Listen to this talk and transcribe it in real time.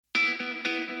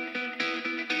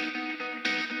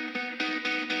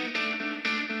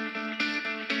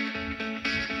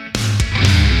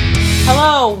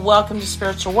Hello, welcome to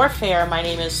Spiritual Warfare. My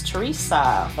name is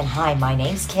Teresa. And hi, my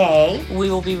name's Kay.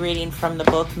 We will be reading from the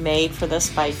book Made for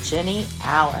This by Jennie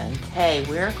Allen. Kay,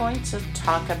 we're going to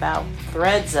talk about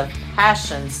threads of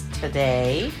passions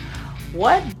today.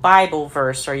 What Bible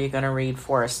verse are you going to read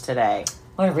for us today?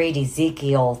 I'm going to read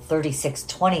Ezekiel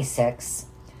 36:26.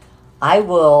 I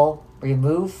will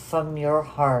remove from your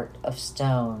heart of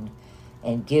stone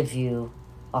and give you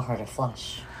a heart of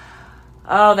flesh.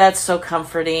 Oh, that's so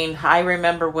comforting. I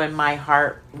remember when my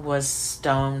heart was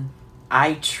stone.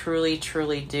 I truly,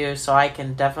 truly do. So I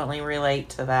can definitely relate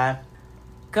to that.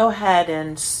 Go ahead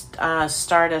and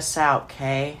start us out,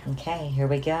 Kay. Okay, here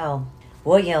we go.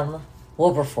 William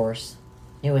Wilberforce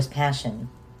knew his passion.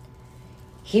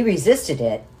 He resisted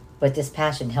it, but this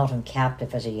passion held him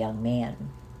captive as a young man.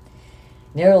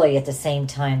 Nearly at the same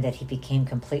time that he became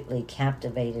completely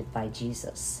captivated by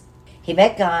Jesus. He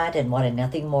met God and wanted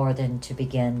nothing more than to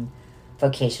begin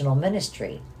vocational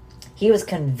ministry. He was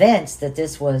convinced that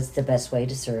this was the best way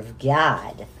to serve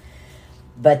God.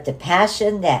 But the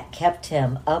passion that kept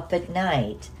him up at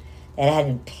night, that had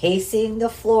him pacing the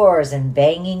floors and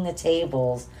banging the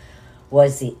tables,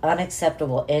 was the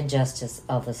unacceptable injustice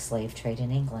of the slave trade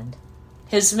in England.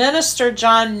 His minister,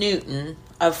 John Newton,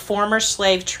 a former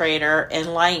slave trader,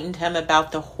 enlightened him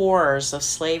about the horrors of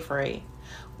slavery.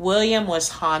 William was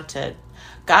haunted.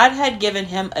 God had given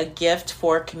him a gift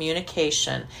for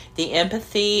communication, the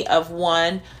empathy of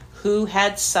one who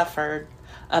had suffered,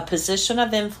 a position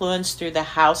of influence through the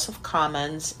House of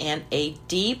Commons, and a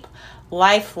deep,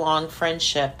 lifelong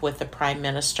friendship with the Prime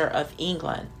Minister of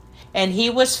England. And he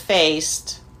was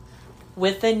faced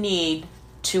with the need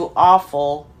too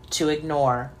awful to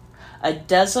ignore. A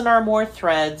dozen or more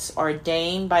threads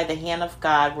ordained by the hand of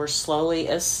God were slowly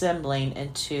assembling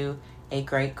into a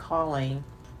great calling.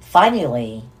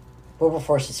 Finally,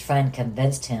 Wilberforce's friend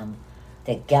convinced him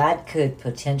that God could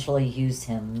potentially use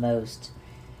him most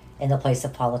in the place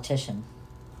of politician.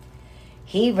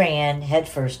 He ran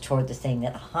headfirst toward the thing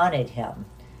that haunted him.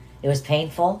 It was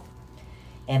painful,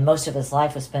 and most of his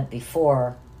life was spent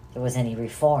before there was any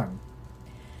reform.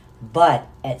 But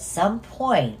at some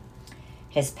point,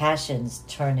 his passions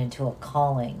turn into a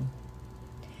calling.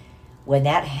 When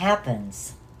that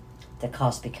happens, the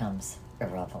cost becomes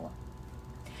irrelevant.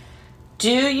 Do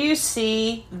you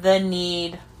see the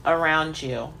need around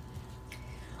you?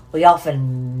 We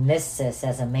often miss this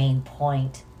as a main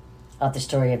point of the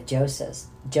story of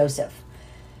Joseph.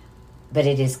 But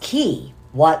it is key.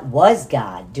 What was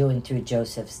God doing through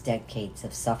Joseph's decades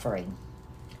of suffering?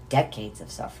 Decades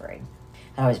of suffering.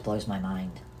 That always blows my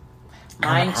mind.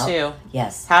 Mine too.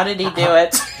 Yes. How did he do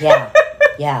it?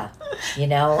 Yeah. You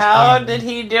know, how did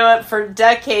he do it for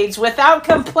decades without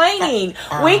complaining?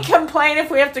 We complain if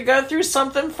we have to go through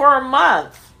something for a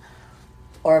month.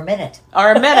 Or a minute.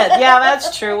 Or a minute. Yeah,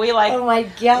 that's true. We like oh my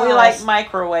gosh. We like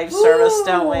microwave service,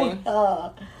 don't we?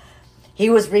 He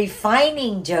was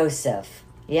refining Joseph.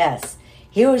 Yes.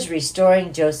 He was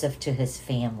restoring Joseph to his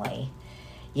family.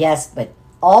 Yes, but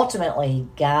ultimately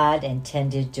God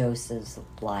intended Joseph's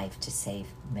life to save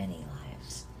many lives.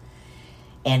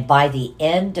 And by the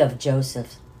end of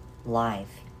Joseph's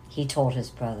life, he told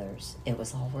his brothers it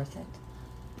was all worth it.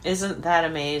 Isn't that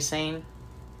amazing?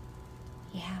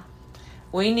 Yeah.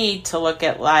 We need to look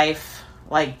at life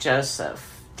like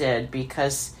Joseph did,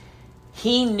 because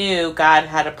he knew God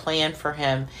had a plan for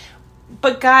him.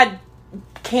 But God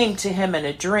came to him in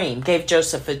a dream, gave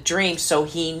Joseph a dream, so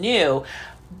he knew.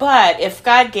 But if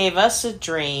God gave us a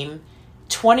dream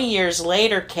 20 years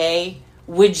later, Kay,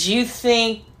 would you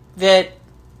think that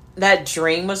that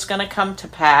dream was going to come to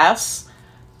pass?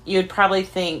 You'd probably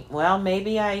think, well,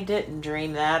 maybe I didn't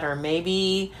dream that, or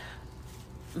maybe...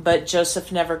 But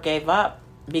Joseph never gave up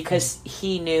because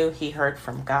he knew he heard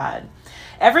from God.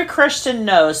 Every Christian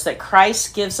knows that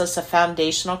Christ gives us a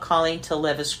foundational calling to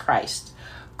live as Christ.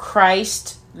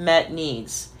 Christ met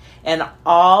needs, and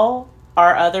all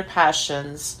our other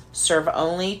passions serve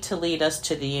only to lead us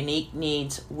to the unique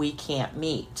needs we can't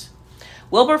meet.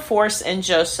 Wilberforce and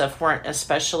Joseph weren't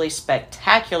especially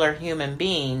spectacular human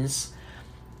beings.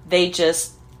 They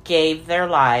just gave their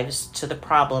lives to the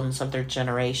problems of their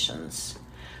generations.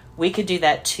 We could do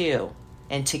that too.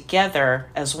 And together,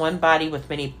 as one body with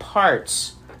many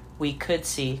parts, we could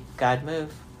see God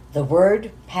move. The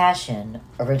word passion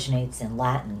originates in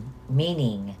Latin,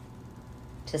 meaning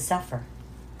to suffer.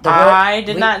 I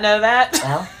did not know that.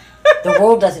 Well, the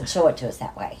world doesn't show it to us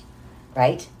that way,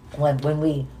 right? When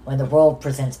the world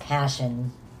presents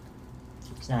passion,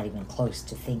 it's not even close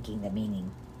to thinking the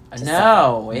meaning.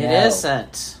 No, it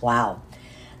isn't. Wow.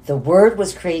 The word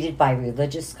was created by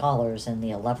religious scholars in the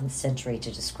 11th century to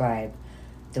describe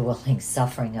the willing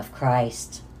suffering of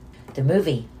Christ. The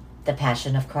movie, The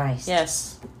Passion of Christ.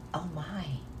 Yes. Oh my.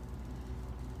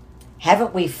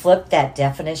 Haven't we flipped that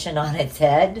definition on its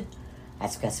head?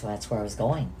 That's where I was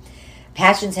going.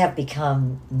 Passions have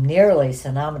become nearly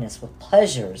synonymous with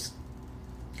pleasures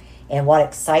and what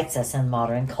excites us in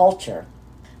modern culture.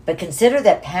 But consider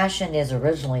that passion is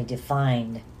originally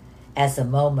defined as the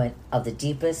moment of the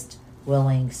deepest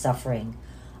willing suffering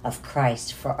of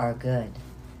Christ for our good.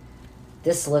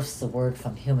 This lifts the word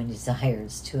from human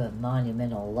desires to a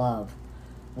monumental love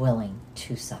willing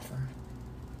to suffer.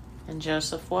 And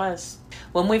Joseph was.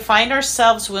 When we find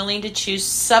ourselves willing to choose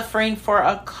suffering for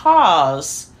a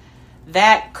cause,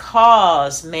 that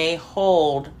cause may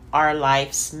hold our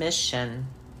life's mission.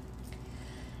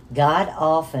 God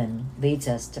often leads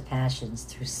us to passions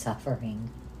through suffering,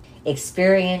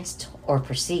 experienced or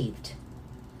perceived.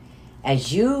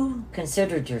 As you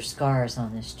considered your scars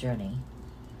on this journey,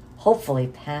 hopefully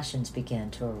passions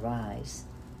began to arise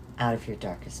out of your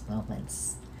darkest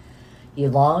moments. You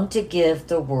long to give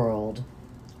the world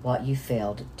what you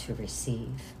failed to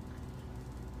receive.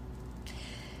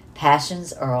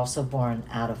 Passions are also born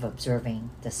out of observing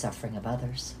the suffering of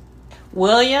others.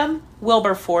 William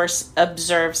Wilberforce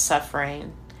observed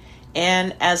suffering,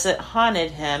 and as it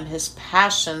haunted him, his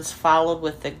passions followed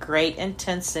with the great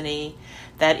intensity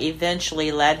that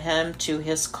eventually led him to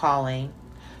his calling.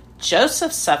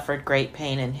 Joseph suffered great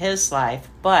pain in his life,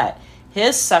 but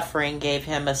his suffering gave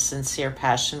him a sincere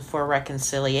passion for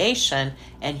reconciliation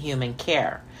and human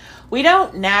care. We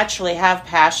don't naturally have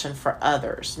passion for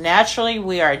others. Naturally,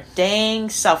 we are dang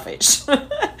selfish.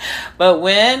 But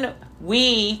when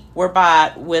we were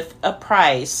bought with a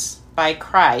price by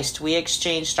Christ, we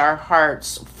exchanged our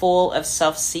hearts full of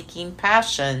self-seeking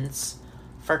passions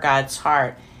for God's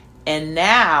heart. And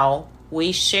now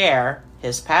we share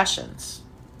his passions.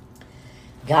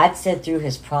 God said through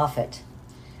his prophet,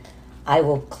 I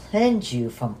will cleanse you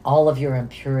from all of your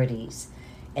impurities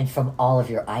and from all of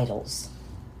your idols.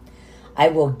 I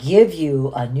will give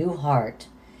you a new heart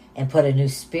and put a new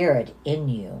spirit in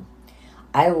you.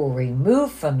 I will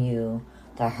remove from you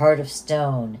the heart of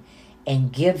stone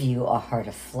and give you a heart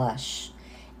of flesh.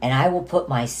 And I will put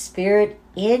my spirit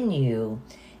in you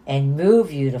and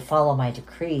move you to follow my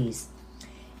decrees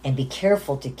and be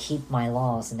careful to keep my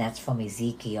laws. And that's from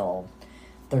Ezekiel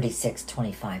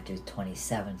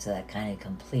 36:25-27. So that kind of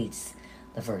completes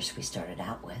the verse we started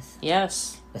out with.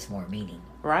 Yes. With more meaning.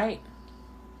 Right.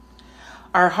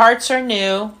 Our hearts are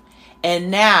new,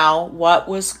 and now what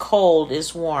was cold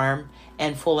is warm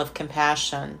and full of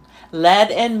compassion,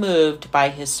 led and moved by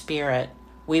his Spirit.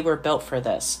 We were built for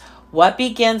this. What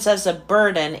begins as a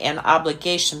burden and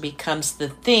obligation becomes the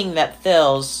thing that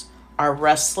fills our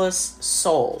restless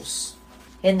souls.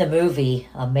 In the movie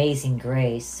Amazing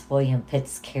Grace, William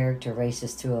Pitt's character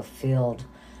races through a field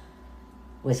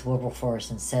with Wilberforce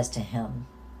and says to him,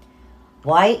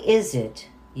 why is it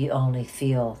you only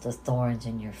feel the thorns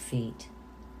in your feet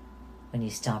when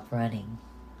you stop running?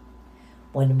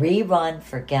 When we run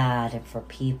for God and for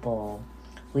people,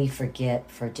 we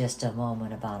forget for just a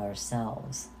moment about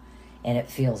ourselves, and it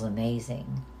feels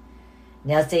amazing.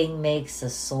 Nothing makes a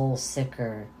soul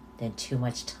sicker than too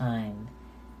much time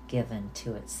given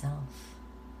to itself.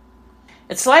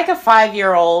 It's like a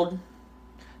 5-year-old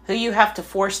who you have to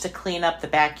force to clean up the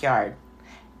backyard.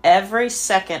 Every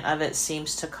second of it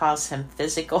seems to cause him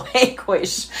physical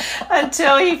anguish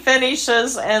until he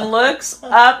finishes and looks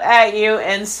up at you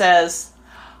and says,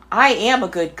 I am a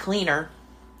good cleaner.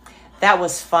 That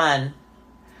was fun.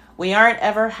 We aren't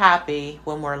ever happy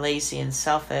when we're lazy and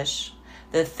selfish.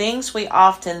 The things we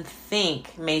often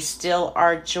think may steal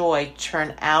our joy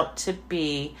turn out to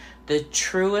be the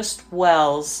truest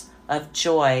wells of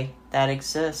joy that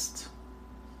exist.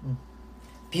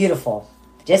 Beautiful.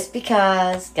 Just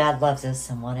because God loves us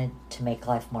and wanted to make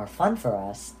life more fun for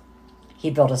us, he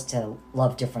built us to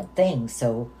love different things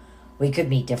so we could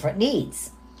meet different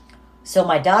needs. So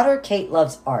my daughter Kate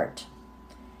loves art,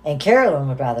 and Carolyn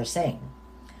would rather sing.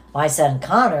 My son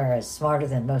Connor is smarter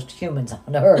than most humans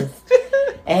on earth,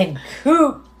 and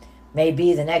Coop may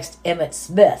be the next Emmett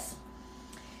Smith.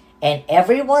 And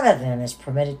every one of them is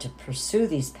permitted to pursue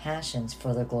these passions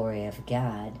for the glory of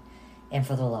God and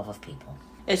for the love of people.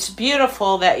 It's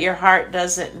beautiful that your heart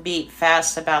doesn't beat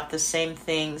fast about the same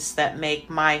things that make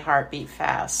my heart beat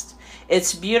fast.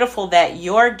 It's beautiful that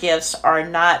your gifts are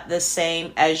not the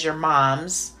same as your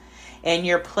mom's, and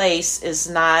your place is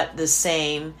not the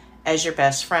same as your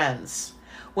best friend's.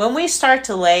 When we start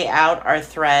to lay out our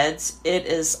threads, it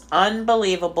is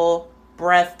unbelievable,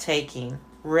 breathtaking,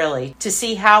 really, to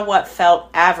see how what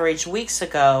felt average weeks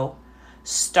ago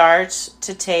starts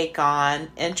to take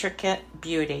on intricate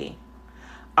beauty.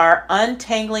 Our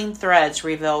untangling threads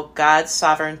reveal God's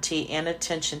sovereignty and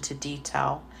attention to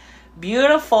detail.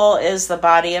 Beautiful is the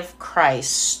body of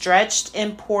Christ, stretched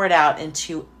and poured out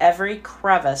into every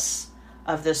crevice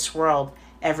of this world,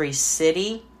 every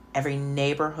city, every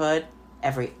neighborhood,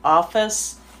 every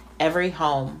office, every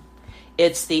home.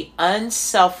 It's the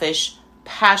unselfish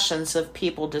passions of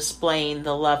people displaying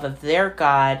the love of their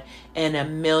God in a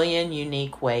million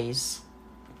unique ways.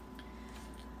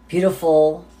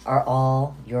 Beautiful are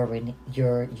all your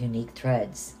unique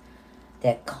threads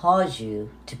that cause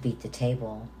you to beat the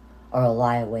table, or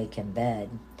lie awake in bed,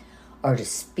 or to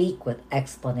speak with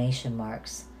exclamation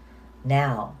marks.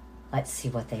 Now, let's see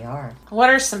what they are. What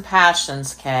are some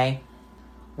passions, Kay?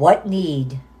 What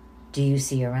need do you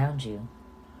see around you?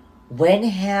 When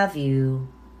have you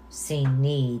seen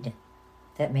need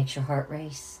that makes your heart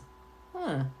race?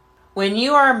 When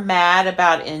you are mad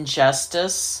about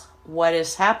injustice, what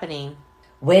is happening?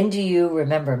 When do you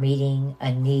remember meeting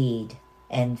a need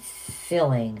and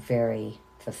feeling very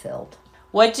fulfilled?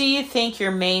 What do you think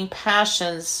your main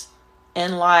passions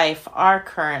in life are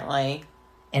currently?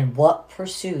 And what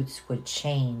pursuits would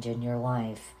change in your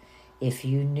life if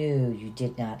you knew you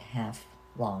did not have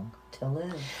long to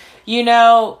live? You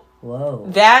know, whoa,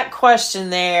 that question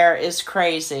there is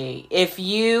crazy. If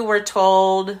you were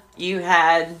told you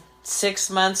had 6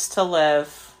 months to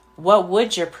live, what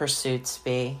would your pursuits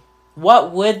be?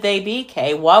 What would they be,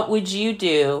 Kay? What would you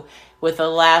do with the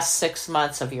last 6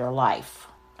 months of your life?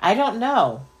 I don't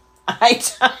know.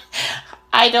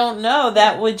 I don't know.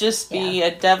 That would just be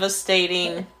a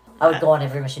devastating... I would go on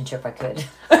every mission trip I could.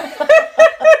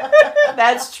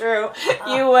 That's true.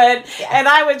 You would. Yeah. And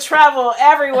I would travel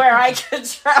everywhere I could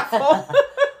travel.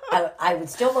 I would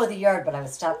still mow the yard, but I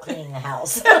would stop cleaning the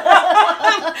house.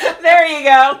 There you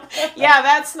go. Yeah,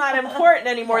 that's not important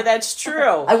anymore. That's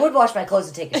true. I would wash my clothes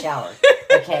and take a shower,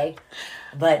 okay?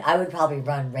 But I would probably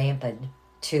run rampant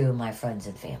to my friends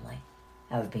and family.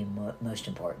 That would be most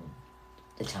important.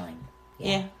 The time.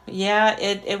 Yeah,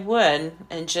 it would.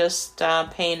 And just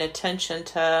paying attention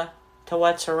to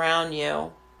what's around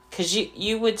you. Because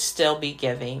you would still be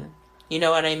giving. You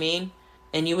know what I mean?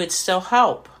 And you would still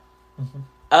help. Mm-hmm.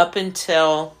 Up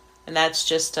until, and that's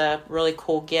just a really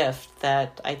cool gift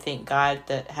that I think God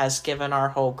that has given our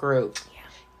whole group.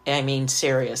 Yeah. I mean,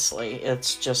 seriously,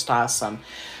 it's just awesome.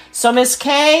 So, Miss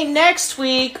Kay, next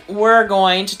week we're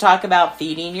going to talk about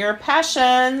feeding your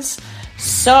passions.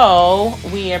 So,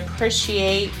 we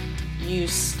appreciate you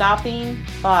stopping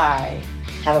by.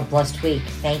 Have a blessed week.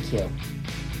 Thank you.